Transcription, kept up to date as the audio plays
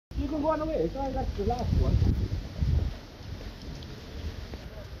can go on away. That's the last one.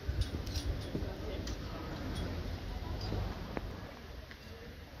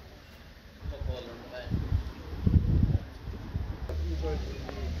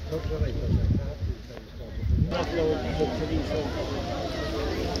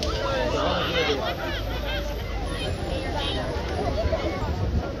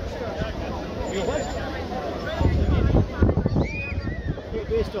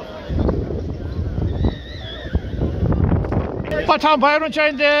 Well, Tom, why don't you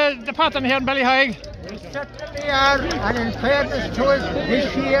join the pattern here in Ballyheigue? We certainly are, and in fairness to us,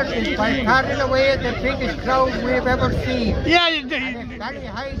 this year is by far and away the biggest crowd we've ever seen. Yeah, and if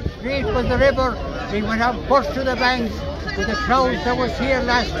Ballyheigue Street was the river, we would have burst to the banks with the crowd that was here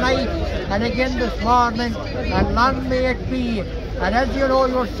last night and again this morning, and long may it be. And as you know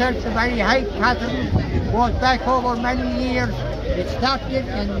yourself, the Ballyheigue pattern goes back over many years. It started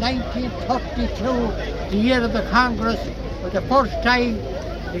in 1932, the year of the Congress, for the first time.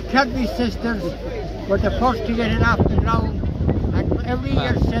 The Kerry sisters were the first to get it off the ground, and every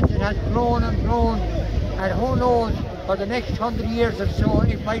year since it has grown and grown, and who knows, for the next 100 years or so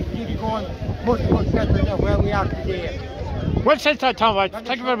it might keep going much better than where we are today. Well said, Tom. Right.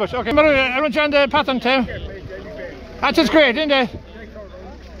 Thank you very much. Okay, everyone join the pattern too. That is great, isn't it?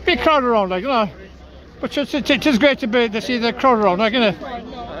 Big crowd around, like, you know. But it is great to see the crowd around, like, isn't it?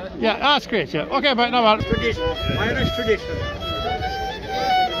 Yeah, that's great, yeah. Okay, but no matter. Tradition, Irish tradition. We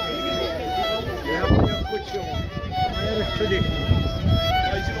have to have good show. Irish tradition.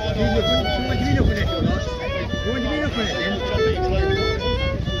 You want to be looking at you, lads? You want to be looking at him?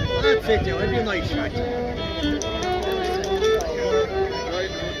 That's it, it'll be a nice shot.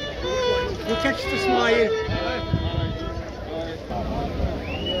 We'll catch the smile.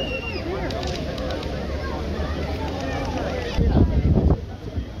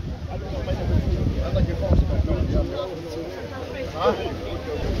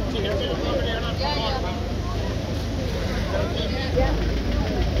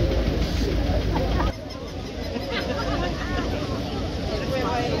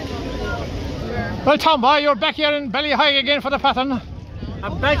 Well, Tom, you're back here in Ballyheigue again for the pattern.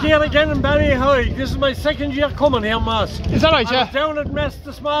 I'm back here again in Ballyheigue. This is my second year coming here, Mass. Is that right, yeah? I was down at Mass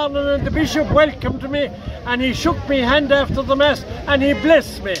this morning and the Bishop welcomed me and he shook me hand after the Mass and he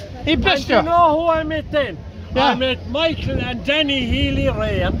blessed me. He blessed you? You know who I met then? Yeah. I met Michael and Danny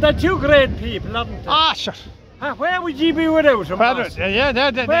Healy-Ray, and they're two great people, aren't they? Ah, sure. Where would you be without them, Mass?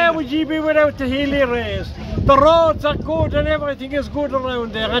 Where would you be without the Healy-Rays? The roads are good and everything is good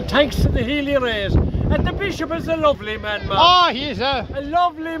around there, and thanks to the Healy-Rays. And the Bishop is a lovely man, Mass. Oh, he is, a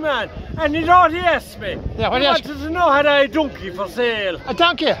lovely man. And you know what he asked me? Yeah, what he he asked? wanted to know had I a donkey for sale. A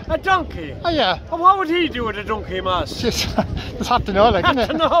donkey? A donkey? Oh, yeah. And what would he do with a donkey, Mass? It's hard to know, like, isn't it?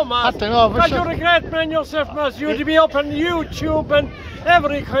 Hard to know, Mass. Hard to know, but you're a great man yourself, Mass. You'd be up on YouTube and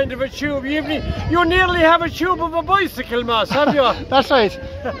every kind of a tube. You nearly have a tube of a bicycle, Mass, have you? That's right.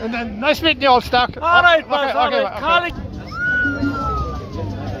 And then, nice meeting you, old stock. All right, Mass, all right. Okay.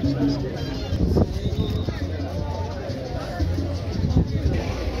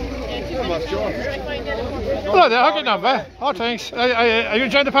 Hello there, how get on, man? Oh, thanks. Are you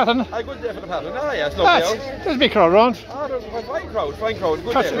enjoying the pattern? I good day for the pattern. Oh, yeah, it's lovely out. There's a big crowd around. Oh, there's a fine crowd,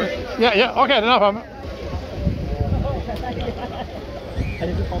 good day. Yeah, okay, no problem.